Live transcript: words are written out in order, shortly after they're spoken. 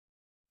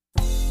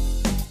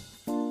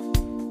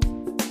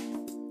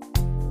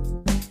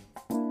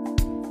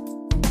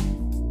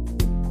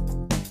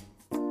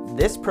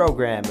This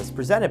program is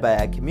presented by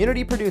a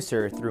community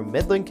producer through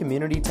Midland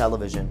Community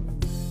Television.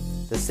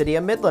 The City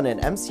of Midland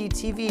and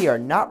MCTV are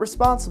not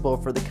responsible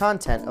for the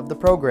content of the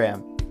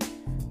program.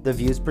 The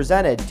views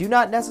presented do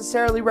not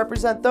necessarily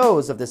represent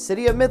those of the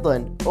City of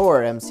Midland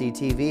or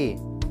MCTV.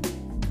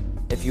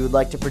 If you would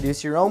like to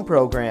produce your own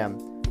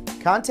program,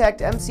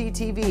 contact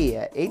MCTV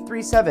at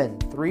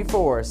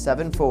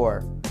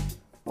 837-3474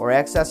 or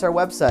access our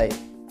website,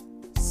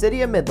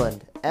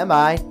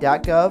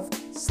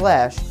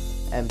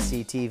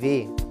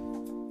 cityofmidland.gov/MCTV.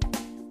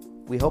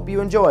 We hope you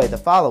enjoy the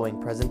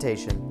following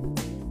presentation.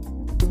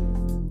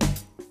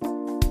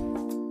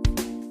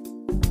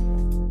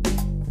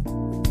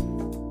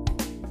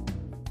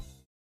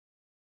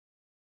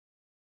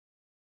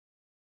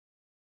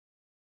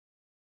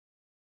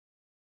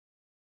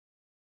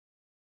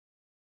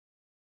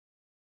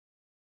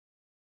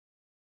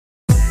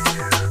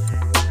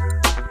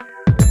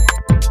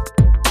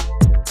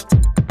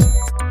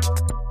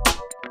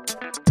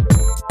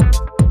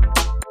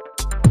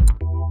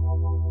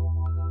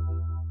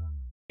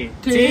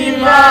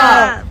 Team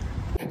up!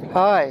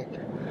 Hi,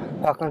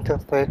 welcome to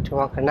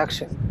 3-2-1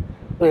 Connection.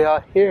 We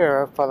are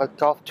here for the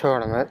golf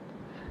tournament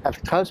at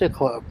the Country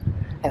Club,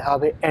 and I'll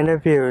be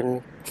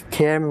interviewing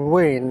Cam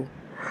Wynn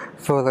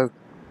for the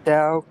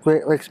Dow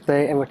Great Lakes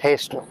Bay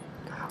Invitational.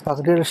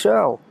 Welcome to the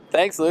show.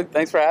 Thanks, Luke.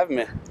 Thanks for having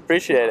me.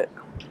 Appreciate it.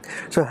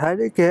 So how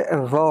did you get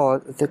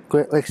involved with the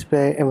Great Lakes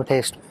Bay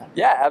Invitational?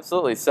 Yeah,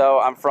 absolutely.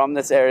 So I'm from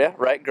this area,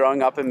 right?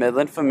 Growing up in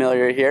Midland,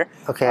 familiar here.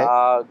 Okay.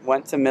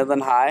 Went to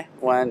Midland High,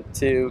 went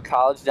to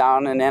college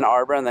down in Ann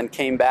Arbor, and then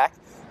came back.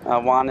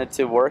 Wanted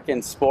to work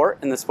in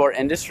the sport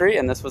industry,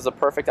 and this was a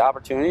perfect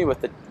opportunity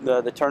with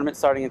the tournament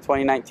starting in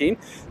 2019.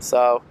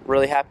 So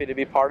really happy to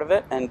be part of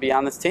it and be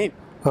on this team.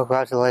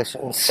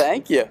 Congratulations.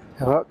 Thank you.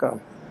 You're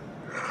welcome.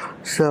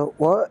 So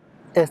what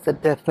is the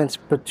difference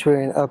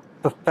between a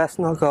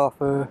professional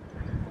golfer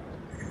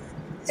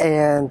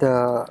and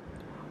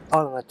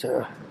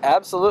amateur?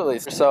 Absolutely.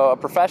 So a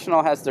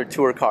professional has their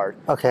tour card.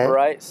 Okay.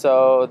 Right?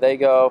 So they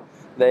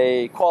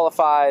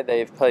qualify,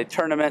 they've played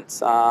tournaments,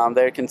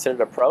 they're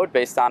considered a pro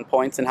based on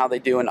points and how they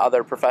do in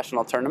other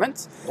professional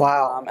tournaments.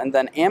 Wow. And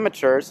then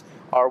amateurs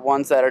are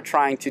ones that are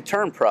trying to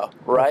turn pro,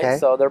 right? Okay.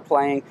 So they're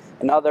playing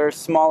in other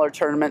smaller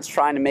tournaments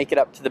trying to make it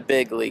up to the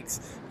big leagues.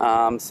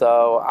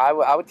 So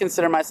I would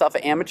consider myself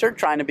an amateur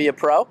trying to be a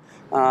pro.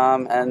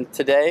 And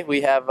today we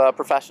have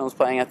professionals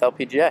playing at the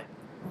LPGA.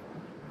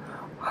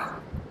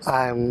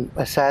 I'm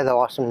excited to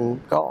watch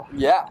them golf.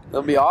 Yeah,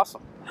 it'll be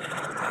awesome.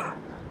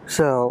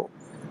 So,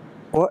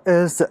 what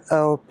is the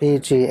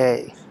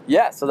LPGA?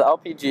 Yeah, so the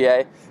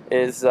LPGA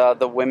is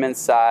the women's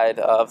side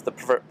of the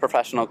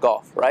professional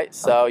golf, right?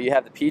 So you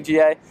have the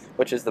PGA,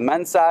 which is the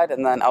men's side,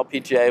 and then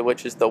LPGA,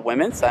 which is the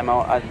women's.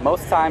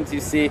 Most times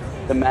you see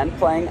the men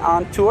playing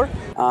on tour,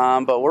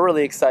 but we're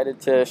really excited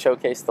to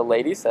showcase the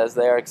ladies as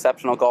they are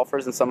exceptional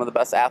golfers and some of the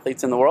best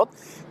athletes in the world.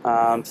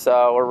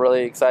 So we're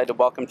really excited to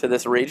welcome to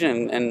this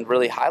region and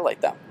really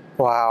highlight them.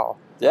 Wow.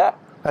 Yeah.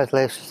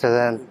 Congratulations to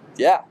them.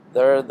 Yeah,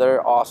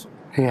 they're awesome.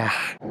 Yeah.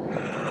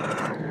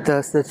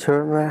 Does the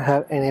tournament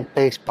have any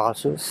big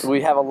sponsors?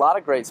 We have a lot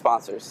of great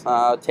sponsors.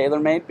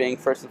 TaylorMade being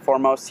first and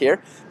foremost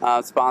here,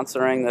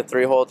 sponsoring the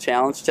 3-hole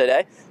challenge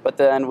today. But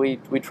then we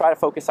try to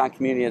focus on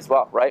community as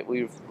well, right?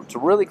 We're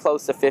really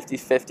close to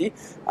 50-50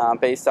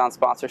 based on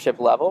sponsorship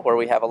level, where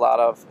we have a lot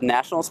of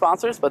national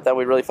sponsors, but then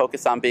we really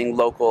focus on being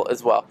local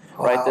as well,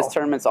 right? Wow. This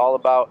tournament's all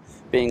about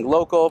being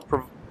local,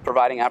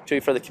 providing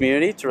opportunity for the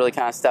community to really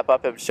kind of step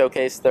up and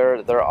showcase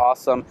their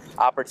awesome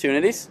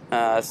opportunities.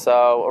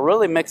 So a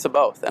really mix of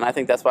both, and I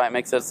think that's why it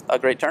makes us a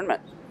great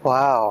tournament.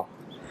 Wow.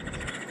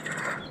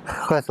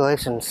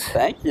 Congratulations.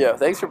 Thank you.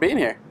 Thanks for being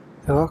here.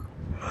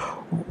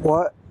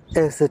 What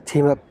is the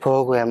Team Up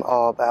program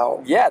all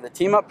about? Yeah, the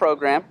Team Up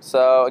program.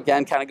 So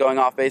again, kind of going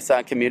off based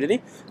on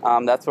community.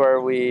 That's where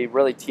we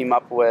really team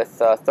up with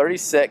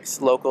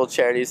 36 local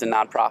charities and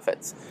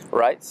nonprofits,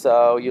 right?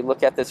 So you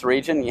look at this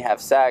region, you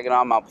have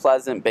Saginaw, Mount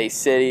Pleasant, Bay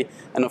City,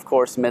 and of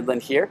course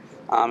Midland here.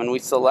 And we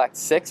select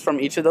 6 from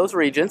each of those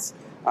regions.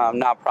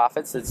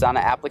 Nonprofits. It's on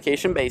an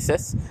application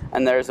basis,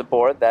 and there's a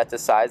board that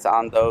decides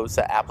on those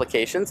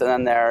applications, and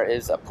then there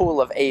is a pool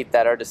of 8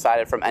 that are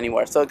decided from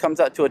anywhere. So it comes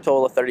out to a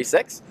total of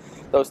 36.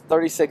 Those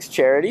 36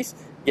 charities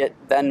get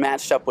then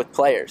matched up with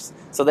players.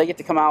 So they get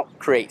to come out,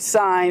 create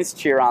signs,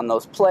 cheer on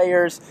those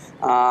players,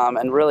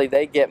 and really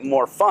they get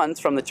more funds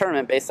from the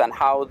tournament based on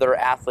how their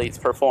athletes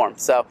perform.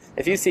 So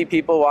if you see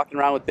people walking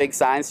around with big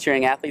signs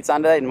cheering athletes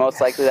on today, most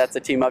likely that's a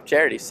Team Up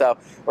charity. So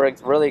we're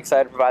really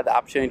excited to provide the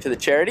opportunity to the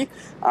charity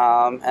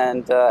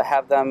and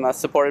have them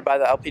supported by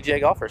the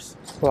LPGA golfers.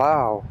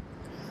 Wow.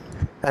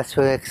 That's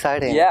really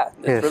exciting. Yeah,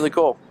 it's really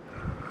cool.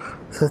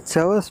 So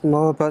tell us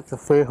more about the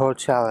 3-hole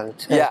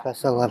challenge at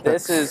Special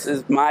Olympics. This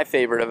is my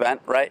favorite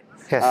event, right?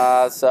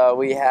 Yes. So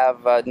we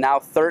have now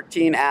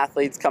 13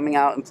 athletes coming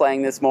out and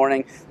playing this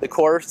morning. The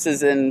course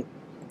is in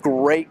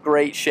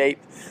great shape.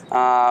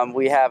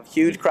 We have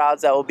huge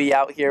crowds that will be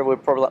out here. We're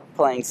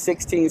playing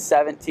 16,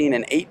 17,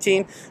 and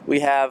 18. We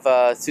have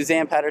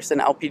Suzann Pettersen,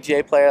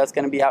 LPGA player, that's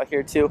going to be out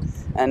here too.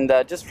 and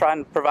just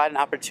trying to provide an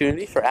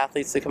opportunity for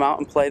athletes to come out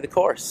and play the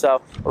course.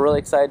 So we're really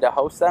excited to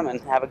host them and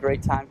have a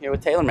great time here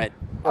with TaylorMade.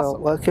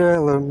 Where can I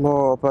learn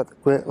more about the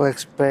Great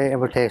Lakes Bay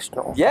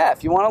Invitational? Yeah,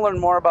 if you want to learn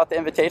more about the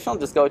Invitational,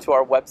 just go to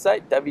our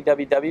website,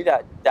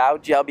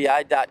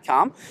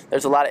 www.dowglbi.com.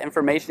 There's a lot of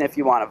information if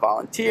you want to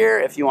volunteer,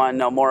 if you want to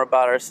know more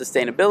about our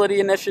sustainability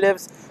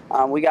initiatives.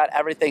 We got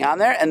everything on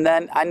there. And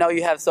then I know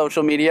you have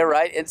social media,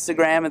 right?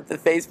 Instagram and the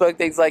Facebook,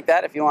 things like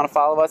that. If you want to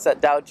follow us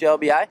at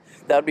DowGLBI,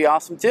 that would be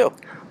awesome too.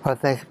 Well,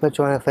 thank you for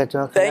joining us.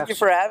 Thank you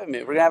for having me.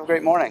 We're going to have a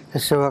great morning.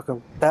 You're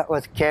welcome. That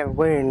was Cameron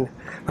Wayne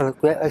from the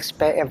Great Lakes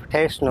Bay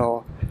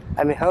Invitational.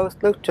 I'm your host,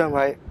 Luke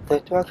Junwright,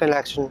 321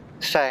 Connection,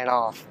 signing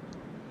off.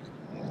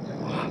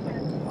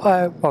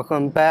 Hi,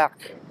 welcome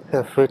back to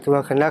the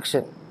 321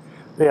 Connection.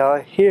 We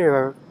are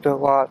here to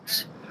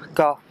watch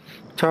golf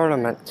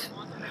tournament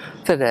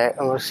today,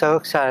 and we're so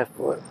excited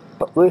for it.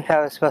 But we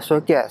have a special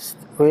guest.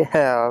 We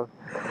have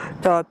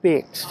Todd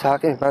Beach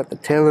talking about the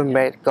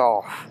TaylorMade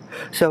golf.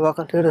 So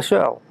welcome to the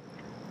show.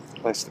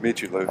 Nice to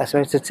meet you, Luke. Nice to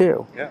meet you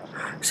too. Yeah.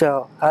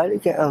 So how did you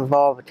get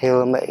involved with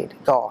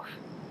TaylorMade golf?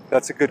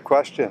 That's a good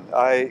question.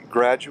 I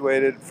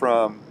graduated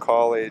from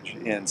college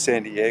in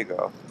San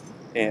Diego,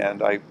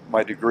 and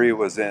my degree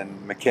was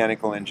in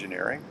mechanical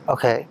engineering.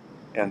 Okay.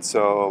 And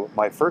so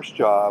my first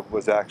job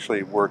was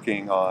actually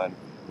working on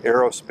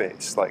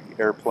aerospace, like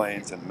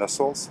airplanes and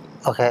missiles.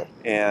 Okay.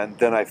 And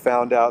then I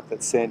found out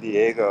that San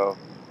Diego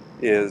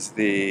is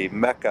the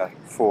mecca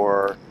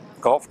for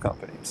golf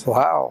companies.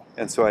 Wow.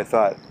 And so I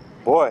thought,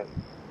 boy,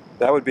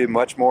 that would be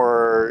much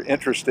more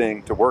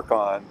interesting to work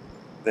on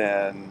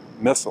than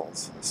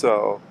missiles.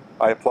 So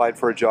I applied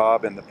for a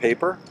job in the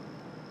paper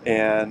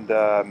and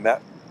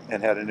met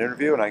and had an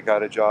interview, and I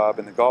got a job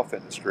in the golf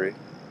industry.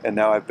 And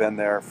now I've been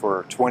there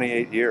for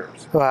 28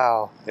 years.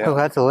 Wow. Yeah.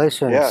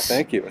 Congratulations. Yeah,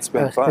 thank you. It's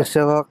been fun.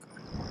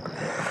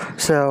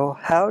 So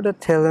how did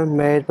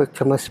TaylorMade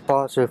become a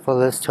sponsor for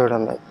this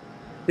tournament?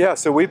 Yeah,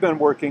 so we've been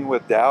working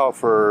with Dow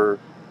for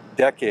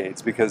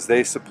decades because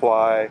they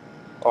supply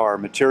our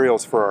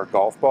materials for our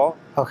golf ball.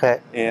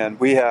 Okay. And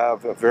we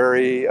have a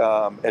very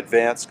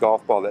advanced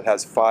golf ball that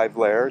has 5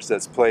 layers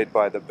that's played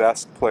by the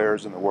best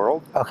players in the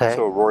world. Okay.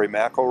 So Rory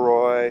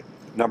McIlroy,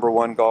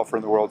 #1 golfer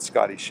in the world,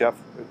 Scotty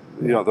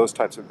Scheffler, those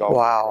types of golfers.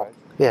 Wow. Right?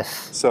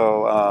 Yes.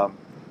 So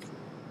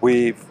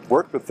we've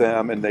worked with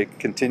them, and they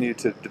continue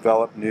to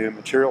develop new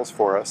materials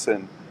for us.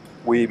 And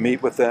we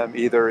meet with them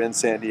either in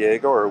San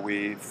Diego, or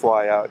we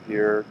fly out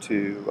here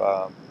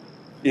to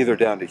either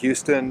down to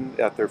Houston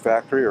at their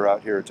factory or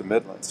out here to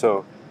Midland.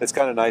 So it's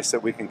kind of nice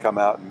that we can come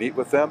out and meet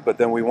with them. But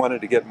then we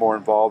wanted to get more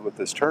involved with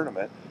this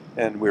tournament,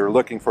 and we were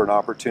looking for an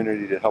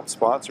opportunity to help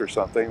sponsor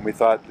something. We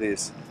thought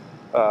this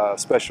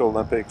Special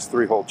Olympics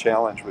 3-hole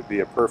challenge would be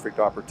a perfect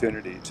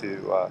opportunity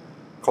to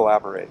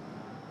collaborate.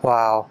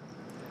 Wow.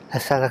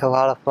 That sounds like a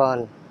lot of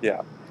fun.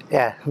 Yeah.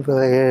 Yeah, it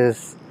really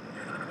is.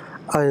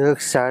 Are you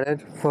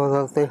excited for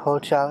the 3-hole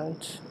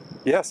challenge?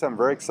 Yes, I'm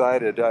very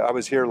excited. I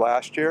was here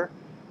last year,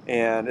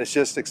 and it's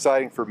just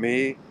exciting for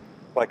me.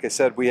 Like I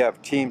said, we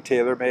have Team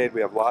TaylorMade.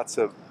 We have lots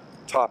of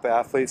top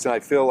athletes, and I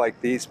feel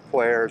like these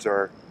players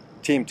are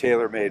Team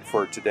TaylorMade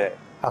for today.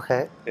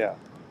 Okay. Yeah.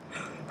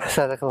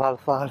 Sounds like a lot of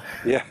fun.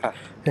 Yeah.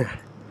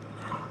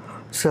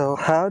 So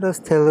how does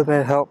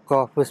TaylorMade help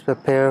golfers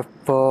prepare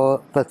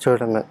for the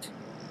tournament?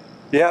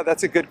 Yeah,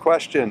 that's a good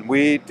question.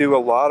 We do a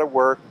lot of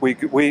work.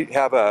 We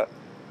have a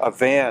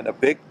van, a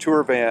big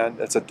tour van.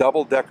 It's a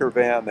double-decker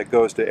van that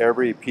goes to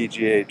every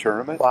PGA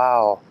tournament.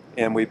 Wow.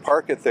 And we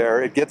park it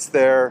there. It gets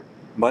there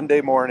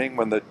Monday morning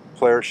when the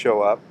players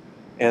show up,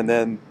 and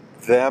then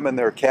them and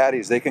their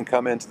caddies, they can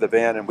come into the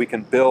van, and we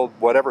can build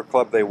whatever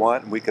club they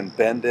want, and we can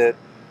bend it,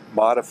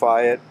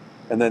 modify it,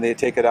 and then they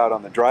take it out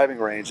on the driving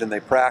range and they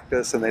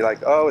practice, and they like,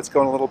 oh, it's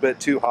going a little bit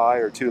too high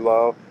or too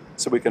low,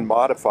 so we can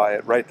modify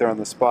it right there on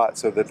the spot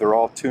so that they're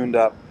all tuned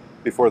up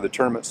before the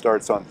tournament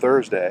starts on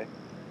Thursday.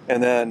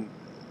 And then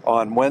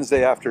on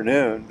Wednesday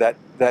afternoon,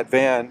 that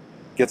van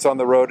gets on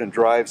the road and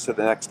drives to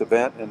the next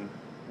event and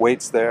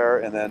waits there,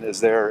 and then is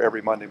there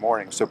every Monday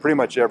morning. So pretty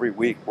much every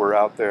week we're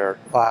out there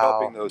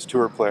helping those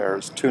tour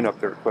players tune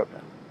up their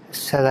equipment.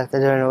 Sounds like they're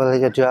doing a really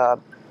good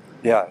job.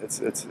 Yeah, it's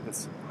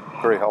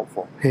very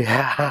helpful.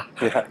 Yeah.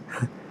 Yeah.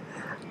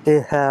 Do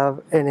you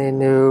have any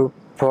new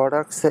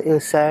products that you're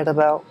excited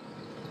about?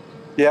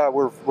 Yeah,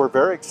 we're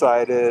very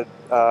excited.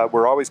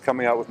 We're always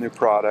coming out with new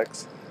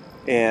products,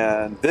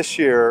 and this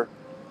year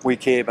we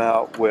came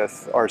out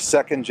with our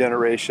 2nd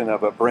generation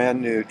of a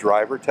brand new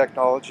driver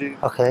technology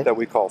that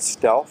we call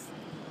Stealth,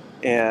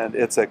 and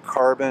it's a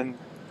carbon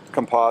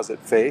composite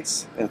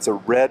face, and it's a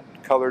red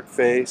colored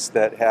face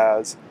that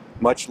has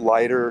much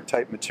lighter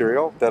type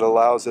material that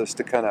allows us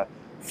to kind of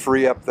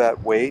free up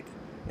that weight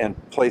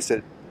and place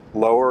it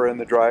lower in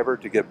the driver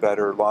to get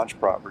better launch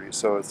properties.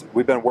 So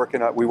we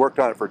worked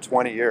on it for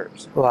 20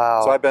 years.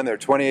 Wow. So I've been there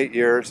 28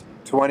 years.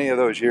 20 of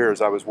those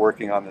years I was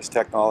working on this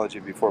technology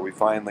before we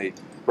finally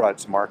brought it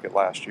to market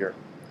last year.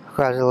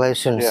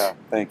 Congratulations. Yeah,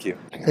 thank you.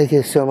 Thank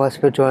you so much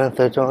for joining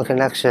the Joint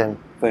Connection.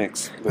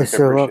 Thanks. You're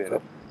so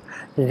welcome.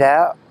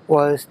 That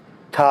was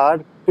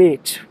Todd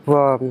Beach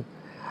from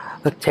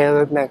with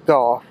TaylorMade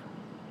Golf.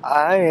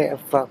 I am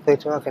from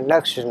 321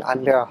 Connection.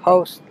 I'm your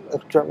host,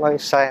 Luke Drumley,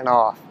 signing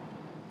off.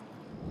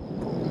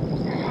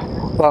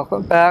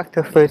 Welcome back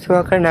to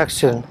 321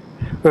 Connection.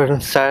 We're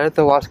excited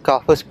to watch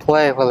golfers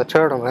play for the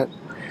tournament.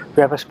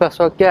 We have a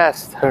special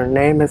guest. Her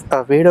name is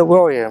Avita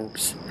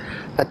Williams,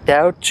 a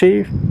Dow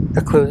Chief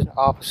Inclusion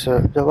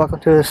Officer. So welcome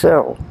to the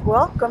show.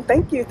 Welcome.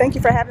 Thank you. Thank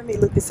you for having me,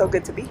 Luke. It's so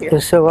good to be here. You're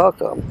so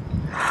welcome.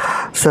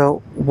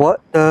 So,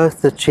 what does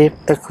the Chief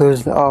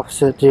Inclusion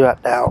Officer do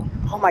at Dow?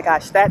 Oh my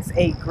gosh, that's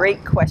a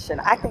great question.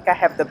 I think I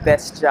have the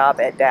best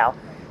job at Dow.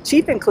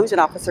 Chief Inclusion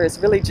Officer is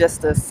really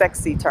just a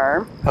sexy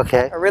term,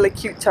 Okay. a really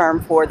cute term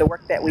for the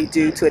work that we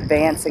do to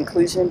advance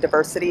inclusion,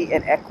 diversity,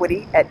 and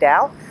equity at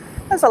Dow.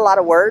 There's a lot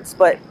of words,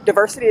 but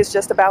diversity is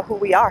just about who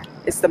we are.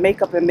 It's the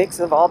makeup and mix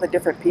of all the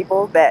different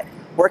people that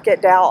work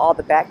at Dow, all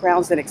the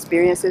backgrounds and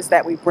experiences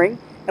that we bring,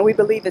 and we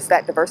believe it's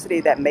that diversity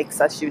that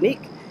makes us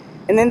unique.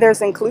 And then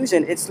there's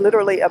inclusion. It's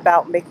literally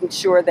about making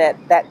sure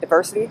that that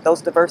diversity,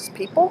 those diverse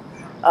people,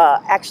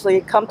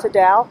 actually come to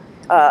Dow.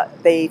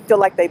 They feel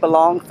like they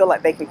belong, feel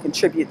like they can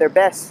contribute their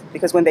best,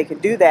 because when they can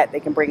do that, they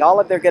can bring all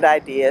of their good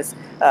ideas.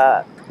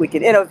 We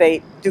can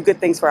innovate, do good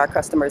things for our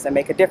customers, and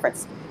make a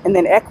difference. And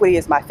then equity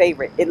is my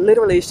favorite. It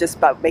literally is just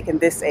about making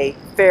this a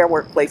fair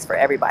workplace for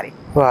everybody.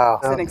 Wow.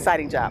 It's an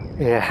exciting job.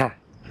 Yeah.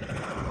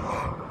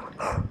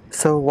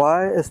 So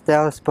why is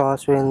Dow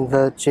sponsoring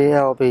the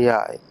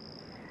GLBI?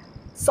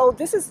 So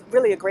this is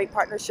really a great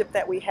partnership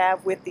that we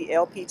have with the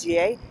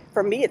LPGA.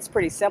 For me, it's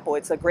pretty simple.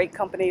 It's a great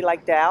company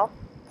like Dow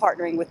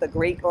partnering with a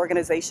great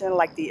organization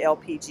like the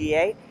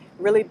LPGA,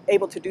 really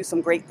able to do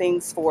some great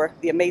things for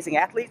the amazing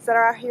athletes that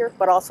are out here,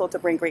 but also to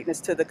bring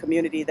greatness to the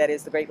community that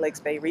is the Great Lakes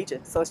Bay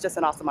region. So it's just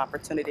an awesome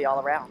opportunity all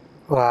around.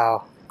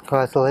 Wow.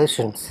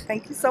 Congratulations.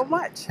 Thank you so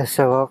much. You're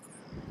so welcome.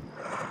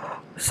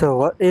 So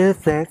what do you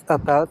think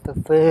about the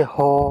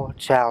 3-hole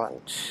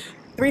challenge?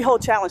 3-hole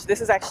challenge. This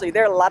is actually,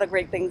 there are a lot of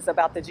great things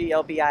about the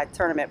GLBI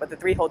tournament, but the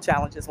 3-hole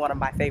challenge is one of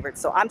my favorites.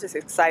 So I'm just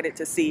excited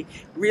to see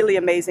really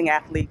amazing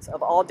athletes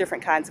of all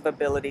different kinds of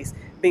abilities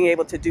being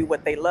able to do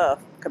what they love,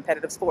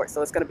 competitive sports.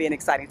 So it's going to be an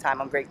exciting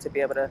time. I'm glad to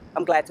be able to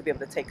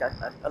take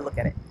a look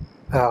at it.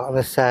 Well, I'm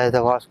excited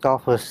to watch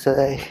golfers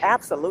today.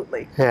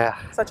 Absolutely. Yeah.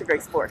 Such a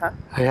great sport, huh?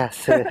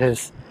 Yes, it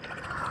is.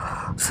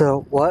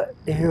 So what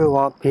do you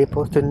want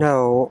people to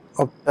know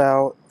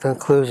about the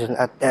inclusion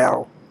at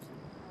Dow?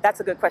 That's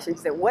a good question. You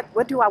said,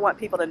 what do I want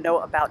people to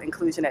know about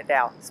inclusion at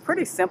Dow? It's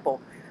pretty simple.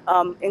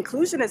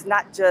 Inclusion is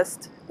not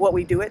just what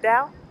we do at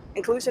Dow.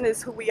 Inclusion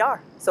is who we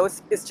are. So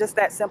it's just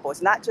that simple.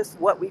 It's not just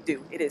what we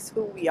do. It is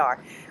who we are.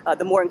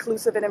 The more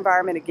inclusive an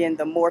environment, again,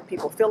 the more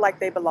people feel like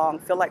they belong,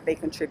 feel like they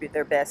contribute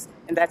their best,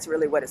 and that's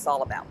really what it's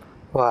all about.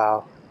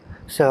 Wow.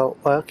 So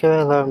what can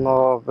we learn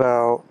more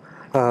about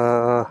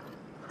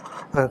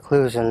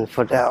inclusion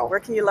for Dow? Where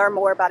can you learn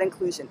more about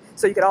inclusion?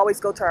 So you can always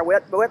go to our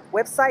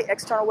website.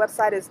 External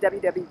website is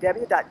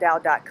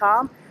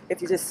www.dow.com.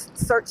 If you just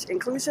search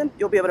inclusion,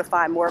 you'll be able to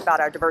find more about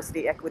our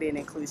diversity, equity, and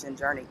inclusion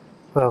journey.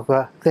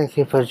 Well, thank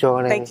you for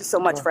joining. Thank you so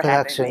much for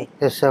having me.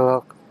 You're so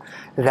welcome.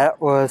 That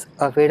was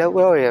Avita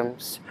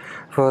Williams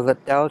for the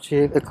Dow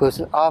Chief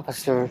Inclusion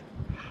Officer.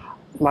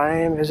 My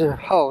name is your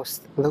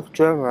host, Luke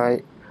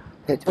Drumwright.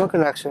 321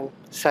 Connection,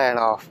 signing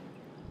off.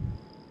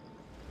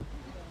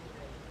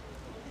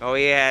 Oh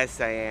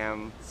yes, I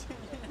am.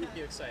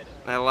 You excited?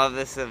 I love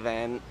this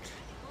event.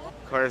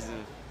 Of course,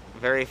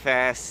 very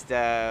fast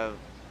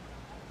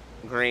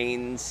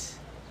greens.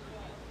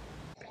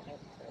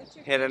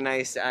 Hit a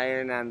nice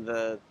iron on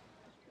the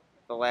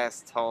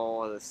last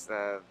hole. This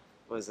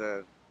was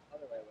a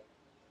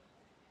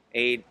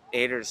 8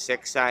 or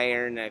 6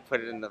 iron. I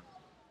put it in the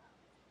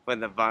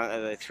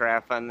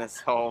trap on this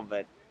hole,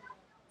 but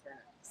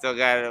still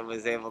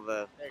was able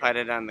to put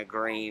it on the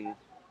green.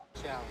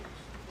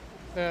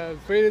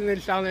 Freedom the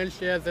challenge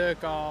is the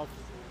golf,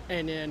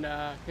 and then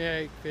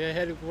they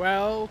hit it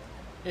well,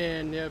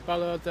 and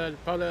follow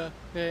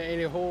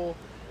any hole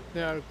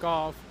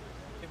golf.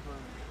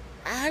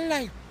 I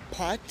like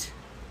putt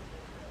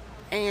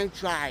and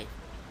travel,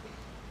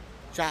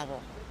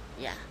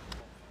 yeah.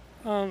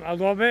 I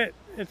love it.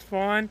 It's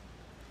fun,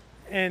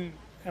 and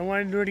I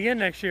want to do it again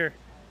next year.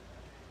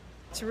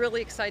 It's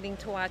really exciting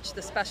to watch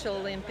the Special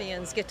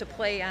Olympians get to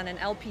play on an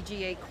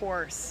LPGA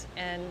course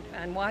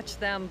and watch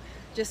them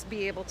just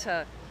be able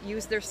to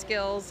use their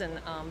skills and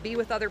be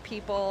with other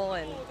people,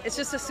 and it's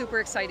just a super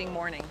exciting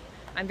morning.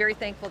 I'm very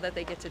thankful that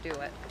they get to do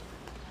it.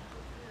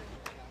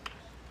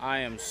 I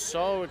am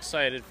so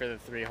excited for the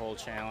 3-hole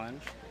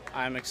challenge.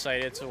 I'm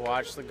excited to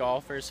watch the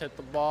golfers hit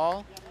the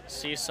ball,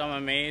 see some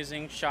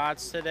amazing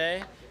shots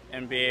today,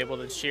 and be able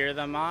to cheer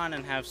them on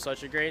and have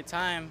such a great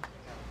time.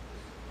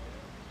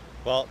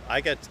 Well, I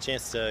got the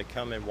chance to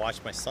come and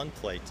watch my son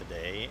play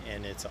today,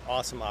 and it's an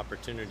awesome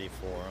opportunity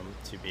for him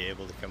to be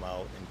able to come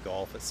out and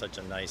golf at such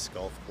a nice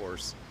golf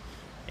course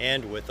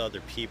and with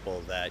other people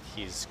that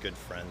he's good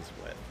friends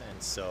with.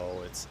 And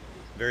so it's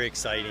very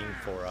exciting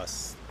for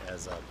us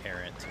as a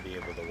parent to be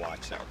able to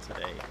watch that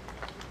today.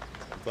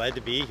 I'm glad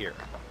to be here.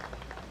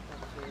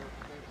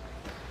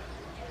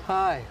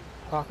 Hi,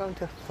 welcome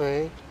to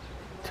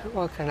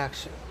 3-2-1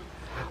 connection.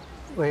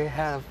 We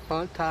had a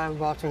fun time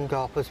watching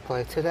golfers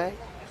play today,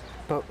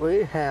 but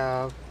we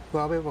have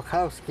Robbie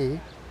Wachowski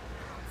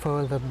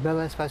for the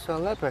Midland Special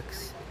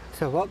Olympics.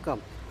 So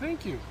welcome.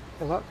 Thank you.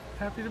 You're welcome.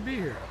 Happy to be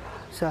here.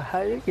 So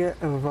how do you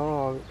get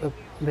involved with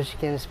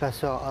Michigan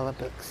Special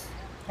Olympics?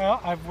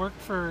 Well, I've worked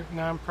for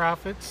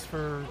nonprofits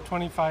for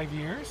 25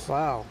 years.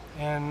 Wow.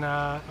 And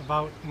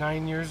about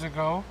 9 years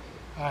ago,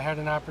 I had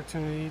an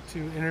opportunity to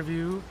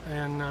interview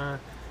and I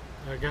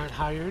got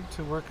hired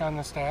to work on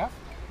the staff.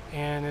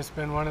 And it's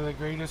been one of the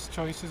greatest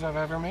choices I've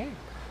ever made.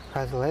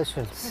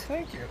 Congratulations. Well,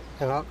 thank you.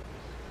 You're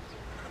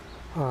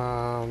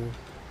welcome.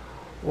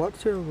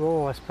 What's your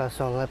role at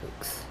Special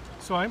Olympics?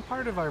 So I'm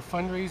part of our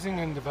fundraising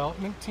and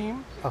development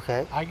team.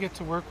 Okay. I get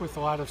to work with a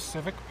lot of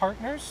civic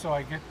partners, so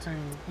I get to,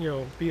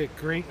 be at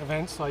great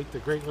events like the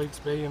Great Lakes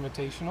Bay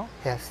Invitational.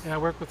 Yes. And I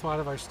work with a lot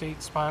of our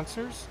state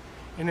sponsors,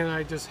 and then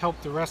I just help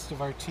the rest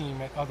of our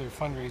team at other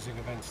fundraising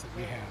events that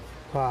we have.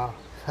 Wow,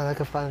 sounds like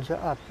a fun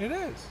job. It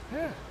is,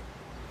 yeah.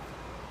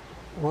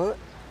 What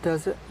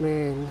does it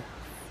mean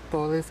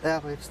for these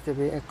athletes to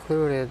be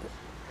included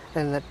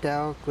in the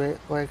Dow Great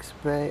Lakes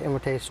Bay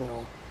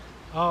Invitational?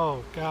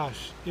 Oh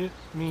gosh, it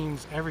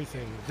means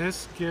everything.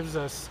 This gives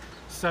us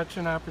such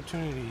an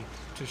opportunity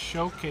to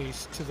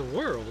showcase to the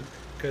world,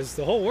 because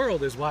the whole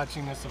world is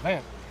watching this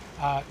event,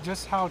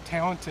 just how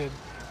talented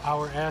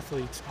our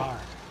athletes are.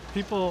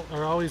 People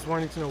are always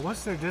wanting to know,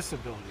 what's their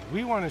disability?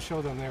 We want to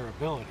show them their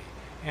ability,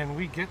 and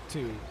we get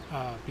to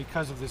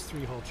because of this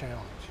 3-hole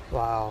challenge.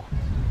 Wow.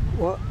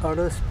 What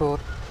other sport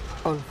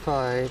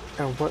unified,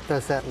 and what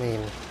does that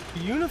mean?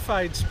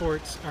 Unified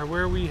sports are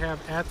where we have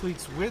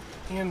athletes with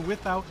and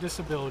without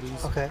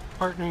disabilities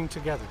partnering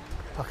together.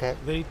 Okay.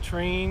 They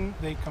train,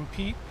 they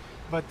compete,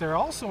 but they're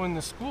also in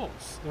the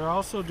schools. They're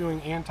also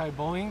doing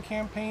anti-bullying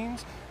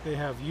campaigns. They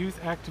have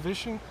youth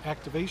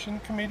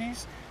activation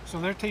committees. So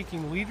they're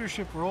taking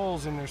leadership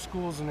roles in their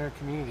schools and their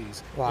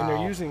communities. Wow. And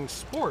they're using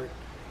sport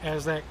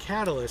as that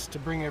catalyst to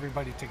bring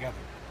everybody together.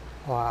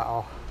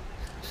 Wow.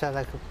 Sounds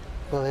like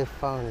really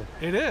fun.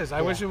 It is.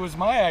 I wish it was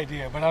my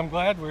idea, but I'm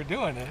glad we're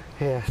doing it.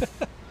 Yes.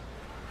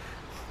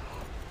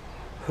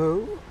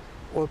 Who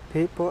would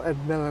people in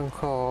Midland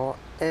call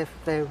if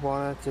they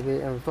wanted to be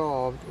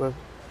involved with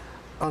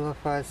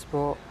unified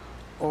sport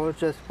or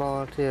just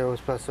volunteer with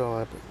Special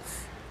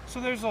Olympics? So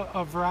there's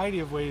a variety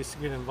of ways to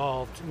get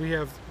involved. We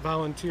have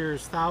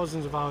volunteers,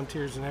 thousands of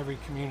volunteers in every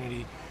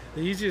community.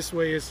 The easiest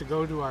way is to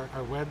go to our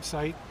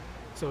website.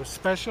 So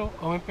Special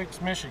Olympics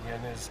Michigan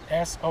is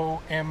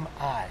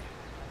SOMI.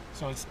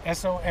 So it's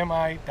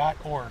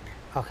SOMI.org.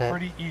 Okay.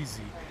 Pretty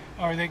easy.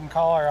 Or they can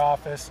call our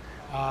office.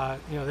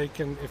 They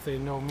can, if they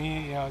know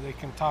me, they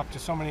can talk to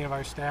so many of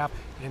our staff,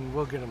 and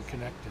we'll get them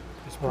connected.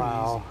 It's pretty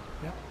easy.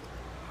 Yep.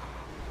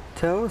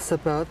 Tell us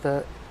about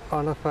the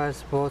Unified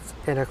Sports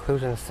and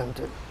Inclusion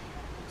Center.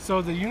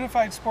 So the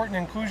Unified Sport and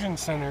Inclusion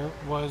Center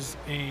was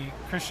a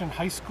Christian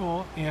high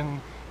school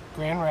in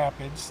Grand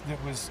Rapids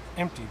that was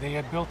empty. They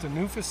had built a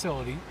new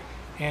facility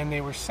and they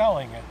were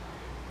selling it.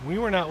 We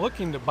were not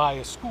looking to buy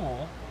a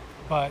school,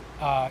 but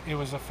it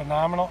was a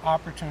phenomenal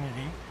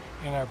opportunity,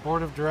 and our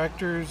board of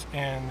directors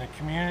and the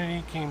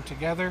community came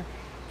together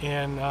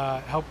and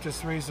helped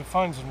us raise the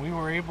funds, and we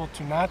were able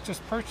to not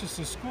just purchase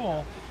the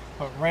school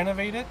but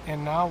renovate it,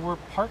 and now we're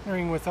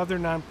partnering with other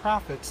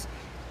nonprofits,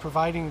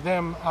 providing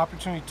them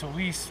opportunity to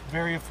lease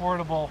very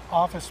affordable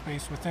office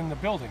space within the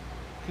building,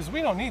 because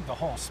we don't need the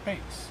whole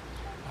space.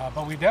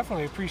 But we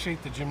definitely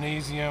appreciate the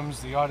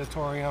gymnasiums, the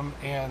auditorium,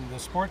 and the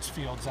sports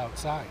fields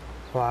outside.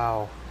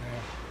 Wow.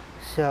 Yeah.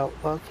 So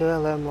what can I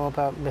learn more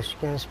about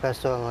Michigan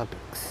Special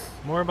Olympics?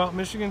 More about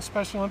Michigan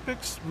Special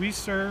Olympics? We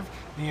serve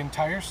the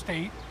entire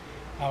state.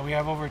 We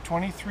have over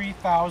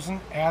 23,000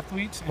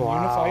 athletes and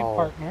unified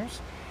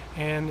partners,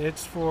 and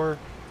it's for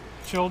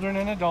children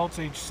and adults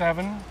age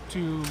 7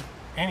 to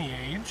any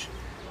age,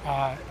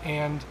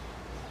 and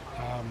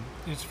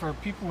it's for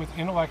people with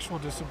intellectual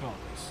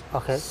disabilities.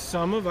 Okay.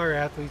 Some of our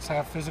athletes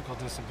have physical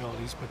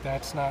disabilities, but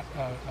that's not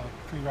a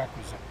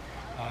prerequisite.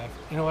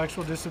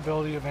 Intellectual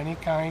disability of any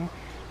kind.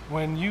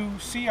 When you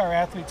see our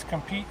athletes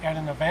compete at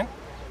an event,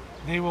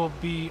 they will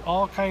be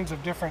all kinds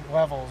of different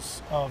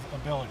levels of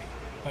ability,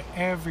 but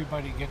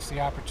everybody gets the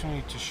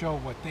opportunity to show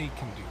what they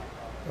can do.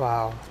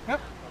 Wow.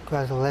 Yep.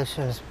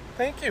 Congratulations.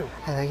 Thank you.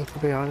 And thank you for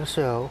being on the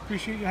show.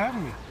 Appreciate you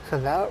having me. So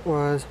that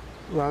was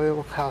Robbie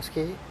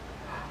Wachowski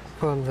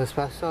from the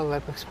Special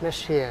Olympics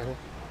Michigan.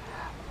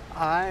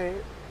 I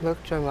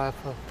looked to my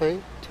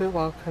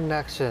 3-2-1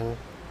 connection,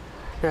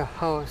 your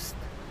host.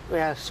 We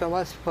had so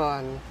much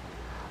fun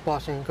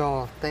watching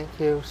golf. Thank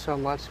you so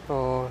much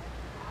for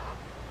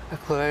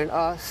including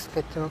us,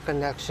 Get to a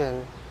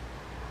Connection,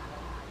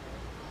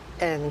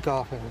 and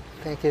golfing.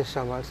 Thank you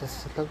so much.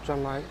 This is Luke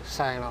Drummer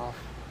sign off.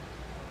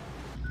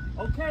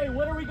 Okay,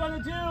 what are we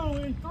gonna do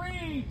in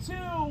 3, 2,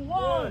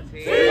 1?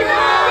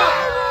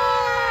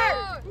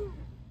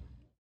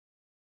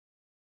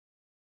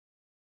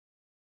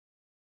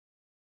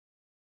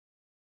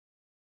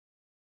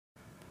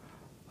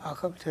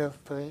 Welcome to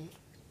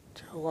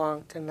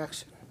 3-2-1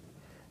 Connection.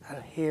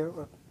 I'm here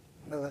with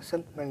Miller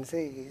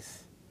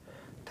Chimpanzees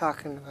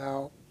talking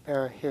about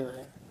their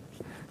hearing.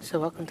 So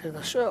welcome to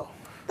the show.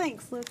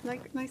 Thanks, Liz.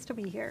 Nice to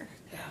be here.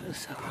 Yeah,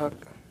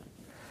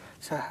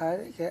 so how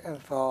did you get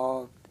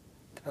involved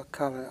to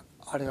become an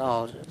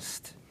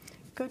audiologist?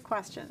 Good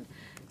question.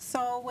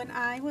 So when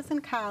I was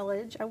in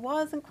college, I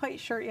wasn't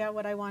quite sure yet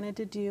what I wanted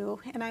to do,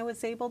 and I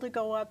was able to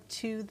go up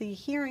to the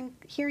hearing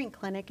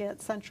clinic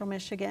at Central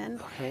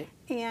Michigan, Okay.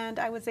 and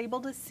I was able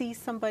to see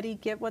somebody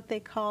get what they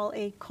call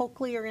a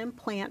cochlear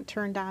implant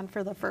turned on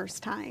for the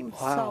first time.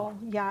 Wow. So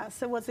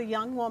yes, it was a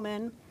young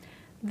woman.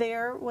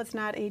 There was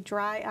not a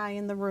dry eye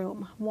in the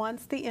room.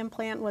 Once the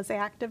implant was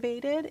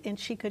activated and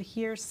she could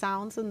hear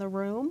sounds in the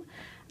room,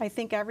 I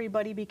think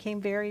everybody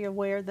became very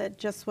aware that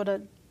just what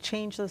a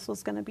change this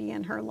was going to be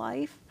in her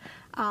life.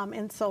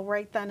 And so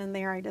right then and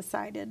there I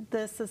decided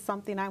this is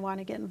something I want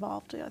to get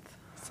involved with.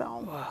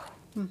 So, wow.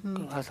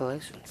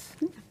 Congratulations.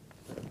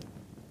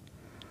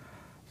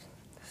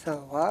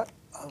 So what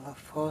are the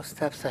 4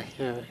 steps of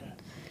hearing?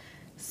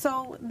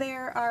 So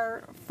there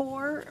are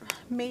 4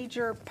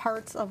 major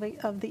parts of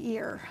the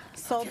ear.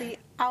 So the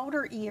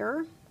outer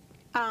ear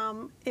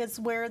is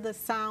where the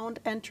sound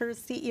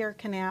enters the ear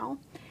canal,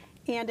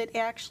 and it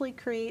actually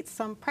creates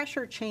some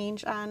pressure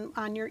change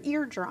on your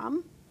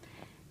eardrum.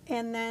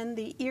 And then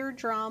the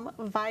eardrum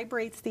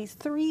vibrates these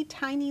 3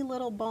 tiny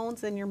little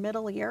bones in your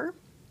middle ear.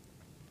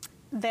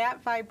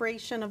 That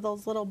vibration of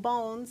those little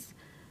bones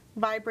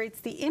vibrates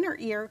the inner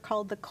ear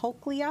called the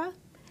cochlea,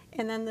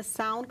 and then the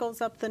sound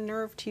goes up the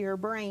nerve to your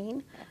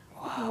brain,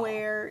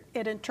 where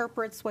it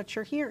interprets what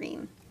you're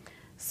hearing.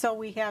 So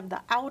we have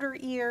the outer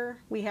ear,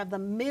 we have the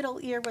middle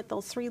ear with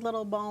those 3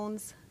 little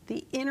bones,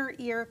 the inner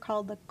ear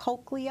called the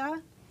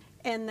cochlea,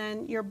 and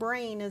then your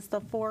brain is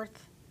the 4th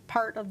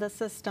part of the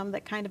system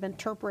that kind of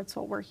interprets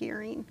what we're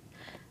hearing.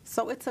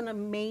 So it's an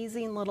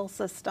amazing little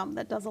system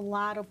that does a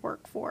lot of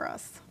work for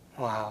us.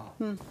 Wow.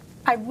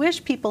 I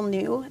wish people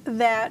knew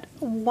that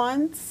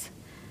once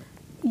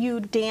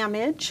you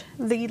damage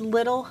the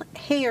little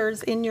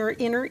hairs in your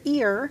inner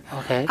ear,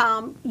 Okay.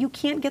 You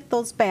can't get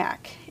those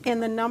back.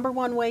 And the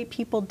 #1 way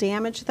people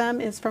damage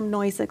them is from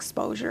noise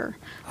exposure.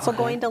 So Okay.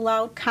 going to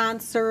loud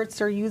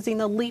concerts or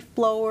using a leaf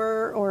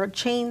blower or a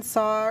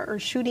chainsaw or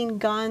shooting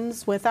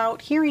guns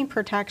without hearing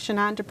protection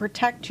on to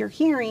protect your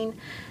hearing,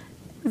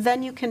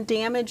 then you can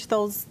damage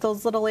those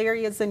little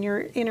areas in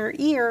your inner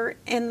ear,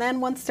 and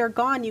then once they're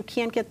gone, you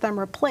can't get them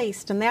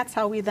replaced, and that's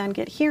how we then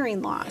get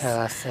hearing loss. Yeah,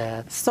 that's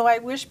sad. So I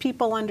wish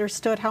people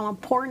understood how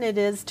important it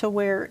is to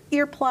wear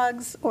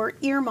earplugs or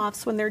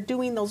earmuffs when they're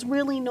doing those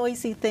really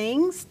noisy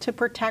things to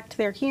protect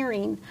their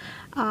hearing.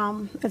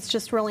 It's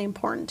just really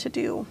important to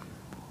do.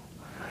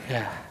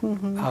 Yeah,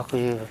 I'll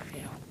agree with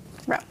you.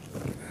 Right.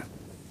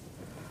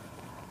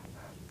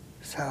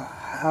 So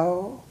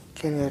how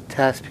can you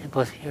test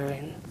people's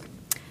hearing?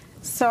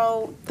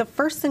 So the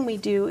first thing we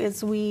do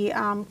is we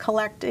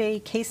collect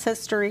a case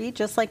history.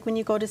 Just like when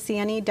you go to see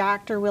any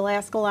doctor, we'll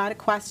ask a lot of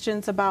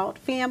questions about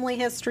family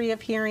history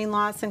of hearing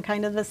loss and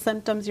kind of the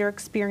symptoms you're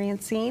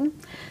experiencing.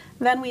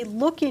 Then we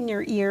look in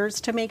your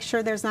ears to make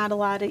sure there's not a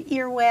lot of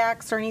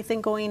earwax or anything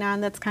going on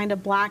that's kind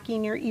of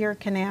blocking your ear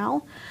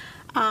canal.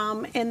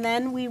 And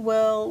then we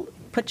will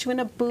put you in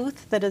a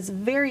booth that is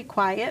very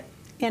quiet,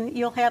 and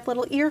you'll have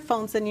little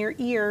earphones in your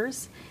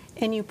ears,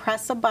 and you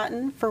press a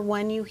button for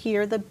when you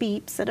hear the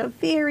beeps at a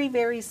very,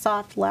 very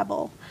soft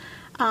level.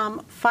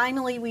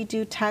 Finally, we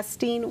do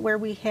testing where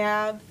we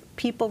have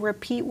people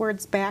repeat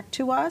words back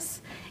to us,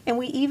 and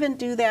we even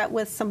do that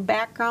with some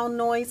background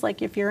noise.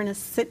 Like if you're in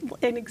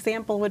an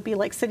example would be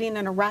like sitting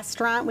in a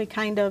restaurant, we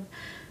kind of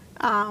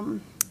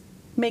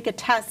make a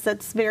test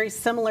that's very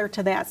similar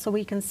to that so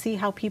we can see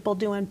how people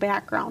do in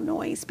background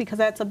noise, because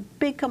that's a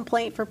big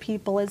complaint for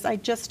people is I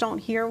just don't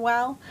hear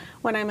well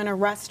when I'm in a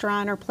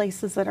restaurant or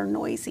places that are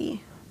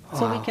noisy.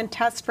 So we can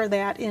test for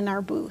that in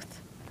our booth.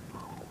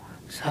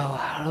 So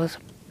how does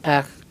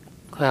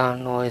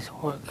background noise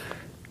work?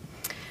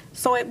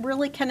 So it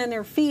really can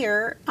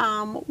interfere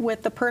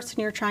with the person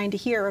you're trying to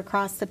hear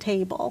across the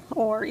table,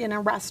 or in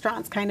a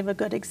restaurant's kind of a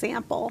good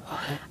example.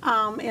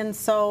 And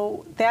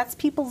so that's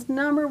people's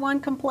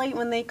 #1 complaint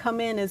when they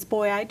come in is,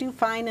 boy, I do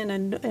fine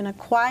in a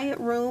quiet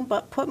room,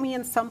 but put me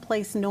in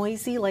someplace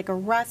noisy like a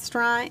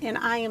restaurant and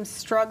I am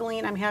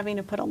struggling. I'm having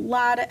to put a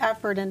lot of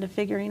effort into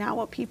figuring out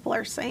what people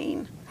are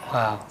saying.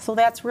 Wow. So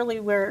that's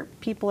really where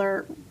people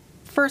are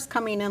first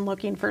coming in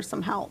looking for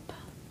some help.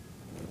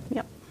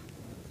 Yep.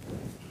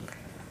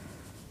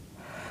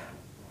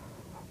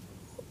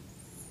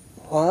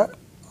 What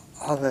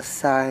are the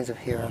signs of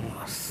hearing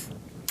loss?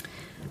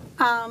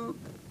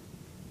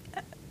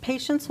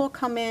 Patients will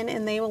come in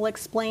and they will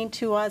explain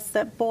to us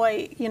that,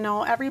 boy, you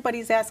know,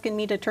 everybody's asking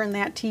me to turn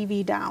that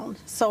TV down.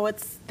 So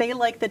they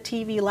like the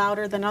TV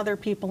louder than other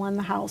people in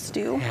the house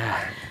do.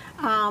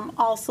 Yeah.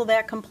 Also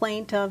that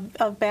complaint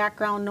of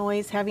background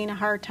noise, having a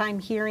hard time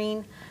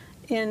hearing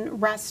in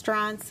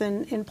restaurants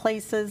and in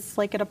places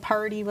like at a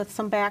party with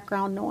some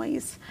background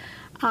noise.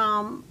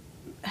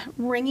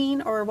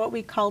 Ringing, or what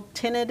we call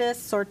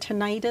tinnitus or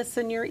tinnitus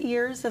in your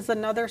ears, is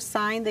another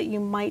sign that you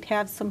might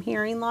have some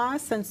hearing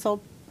loss. And so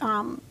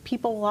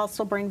people will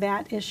also bring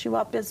that issue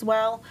up as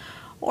well.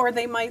 Or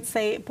they might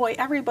say, boy,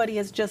 everybody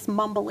is just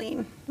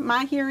mumbling.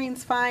 My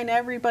hearing's fine,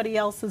 everybody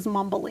else is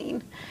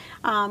mumbling.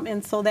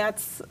 And so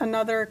that's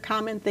another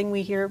common thing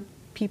we hear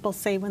people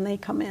say when they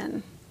come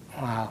in.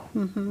 Wow.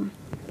 Mm-hmm.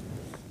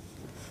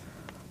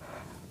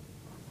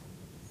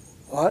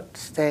 What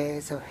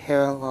stage of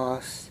hearing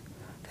loss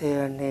do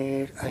you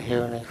need a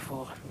hearing aid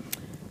for?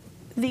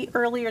 The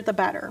earlier the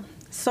better.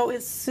 So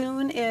as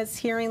soon as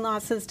hearing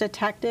loss is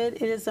detected,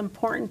 it is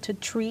important to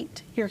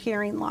treat your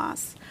hearing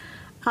loss.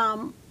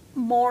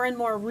 More and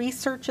more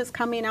research is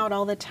coming out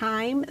all the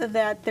time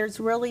that there's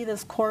really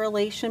this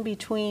correlation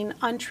between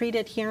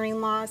untreated hearing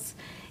loss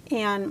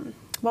and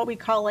what we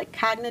call like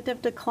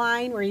cognitive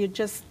decline, where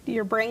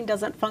your brain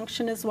doesn't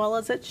function as well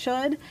as it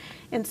should.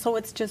 And so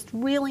it's just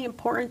really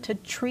important to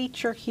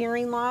treat your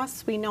hearing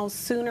loss. We know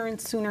sooner and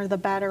sooner the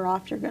better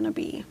off you're going to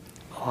be.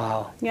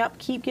 Wow. Yep,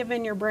 keep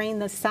giving your brain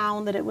the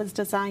sound that it was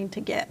designed to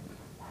get.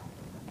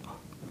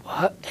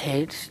 What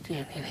age do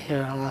you need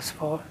hearing loss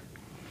for?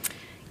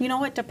 You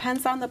know, it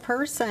depends on the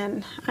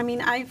person. I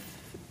mean, I've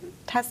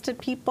tested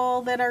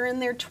people that are in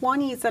their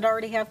 20s that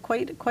already have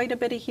quite a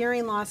bit of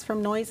hearing loss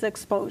from noise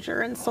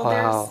exposure. And so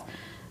Wow.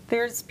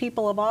 there's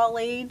people of all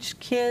age,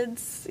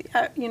 kids,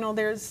 you know,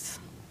 there's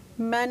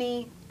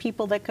many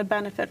people that could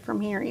benefit from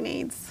hearing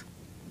aids.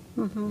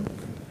 Mm-hmm.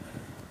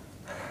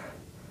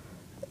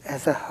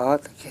 Is it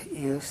hard to get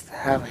used to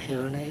have a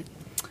hearing aid?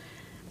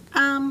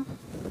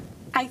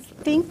 I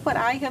think what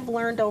I have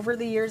learned over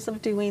the years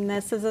of doing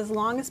this is as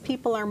long as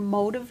people are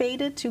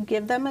motivated to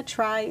give them a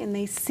try and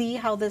they see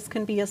how this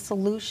can be a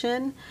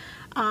solution,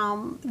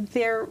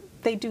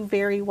 they do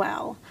very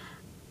well.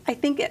 I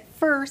think at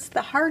first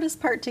the hardest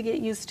part to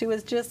get used to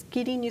is just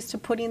getting used to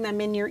putting them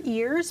in your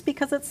ears,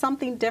 because it's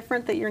something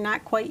different that you're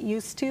not quite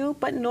used to.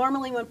 But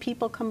normally when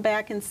people come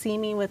back and see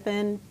me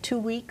within 2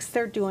 weeks,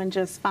 they're doing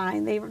just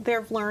fine.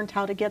 They've learned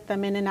how to get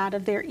them in and out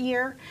of their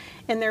ear,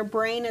 and their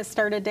brain has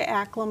started to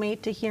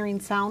acclimate to hearing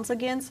sounds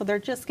again, so they're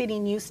just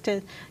getting used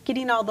to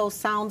getting all those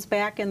sounds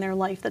back in their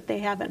life that they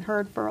haven't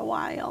heard for a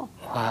while.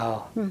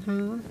 Wow.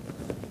 Mm-hmm.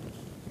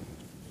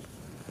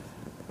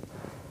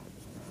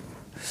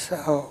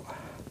 So,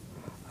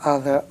 are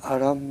there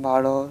other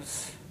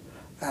models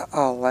that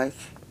are like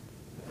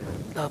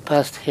the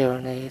best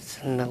hearing aids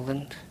in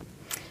Midland?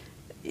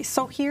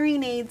 So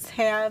hearing aids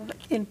have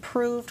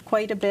improved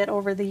quite a bit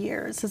over the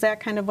years. Is that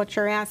kind of what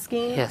you're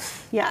asking?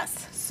 Yes.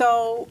 Yes.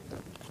 So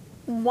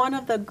one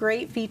of the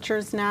great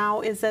features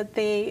now is that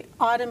they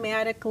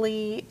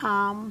automatically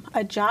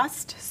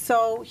adjust.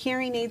 So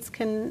hearing aids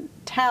can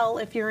tell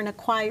if you're in a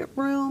quiet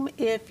room,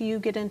 if you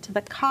get into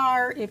the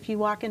car, if you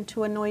walk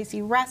into a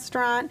noisy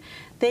restaurant.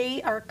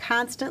 They are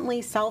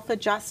constantly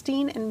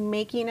self-adjusting and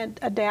making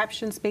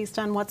adaptations based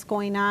on what's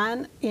going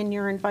on in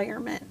your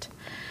environment.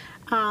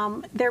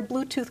 They're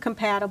Bluetooth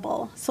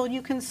compatible, so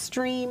you can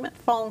stream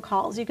phone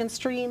calls, you can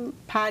stream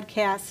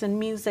podcasts and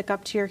music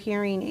up to your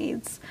hearing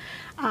aids.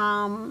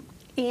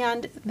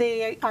 And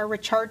they are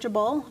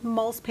rechargeable.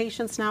 Most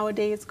patients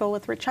nowadays go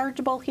with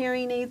rechargeable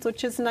hearing aids,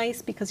 which is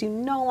nice because you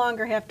no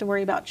longer have to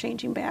worry about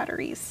changing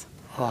batteries.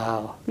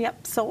 Wow.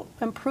 Yep, so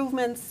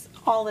improvements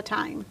all the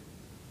time.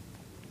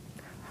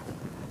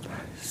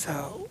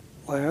 So,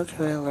 where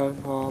can we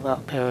learn more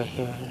about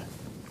parahearing?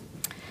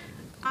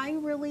 I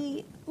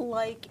really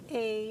like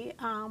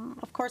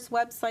of course,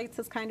 websites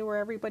is kind of where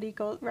everybody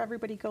goes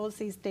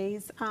these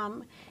days.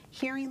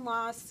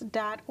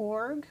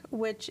 Hearingloss.org,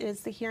 which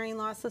is the Hearing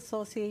Loss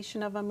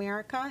Association of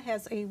America,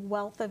 has a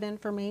wealth of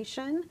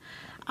information.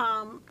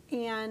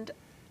 And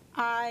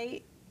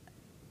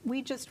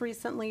we just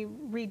recently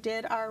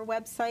redid our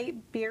website.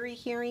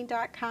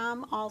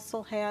 BerryHearing.com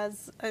also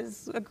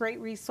is a great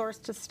resource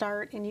to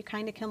start, and you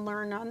kind of can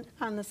learn on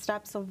the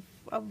steps of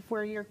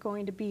where you're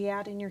going to be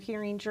at in your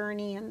hearing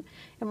journey and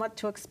what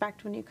to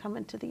expect when you come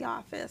into the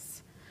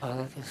office. Well,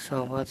 thank you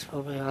so much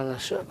for being on the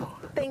show.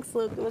 Thanks,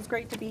 Luke. It was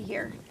great to be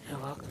here. You're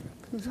welcome.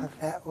 So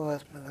that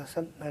was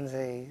Melissa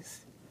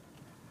Menzies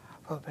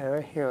for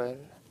Berry Hearing.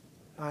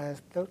 My name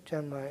is Luke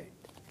Jenwright,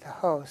 the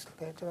host of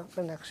the Direct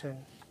Connection,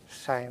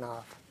 signing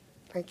off.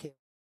 Thank you.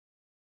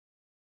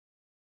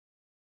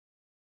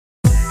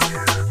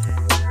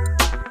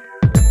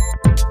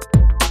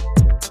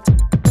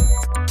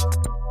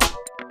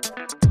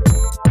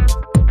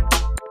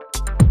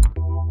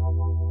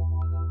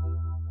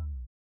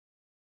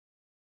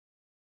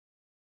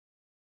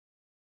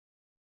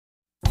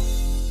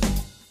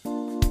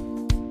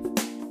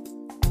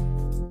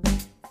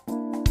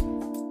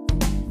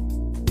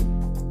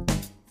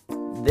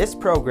 This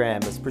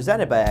program is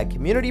presented by a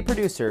community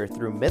producer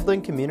through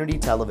Midland Community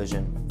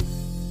Television.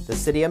 The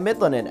City of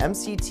Midland and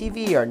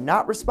MCTV are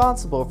not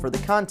responsible for the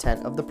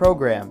content of the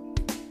program.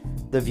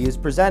 The views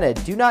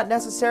presented do not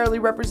necessarily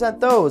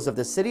represent those of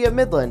the City of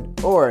Midland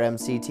or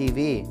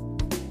MCTV.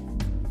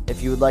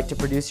 If you would like to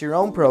produce your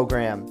own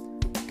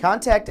program,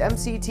 contact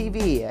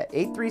MCTV at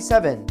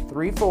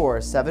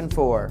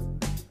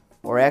 837-3474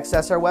 or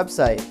access our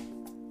website,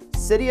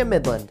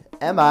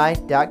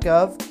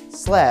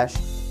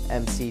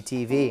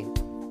 cityofmidlandmi.gov/MCTV.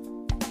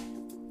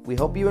 We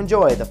hope you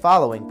enjoy the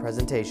following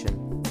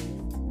presentation.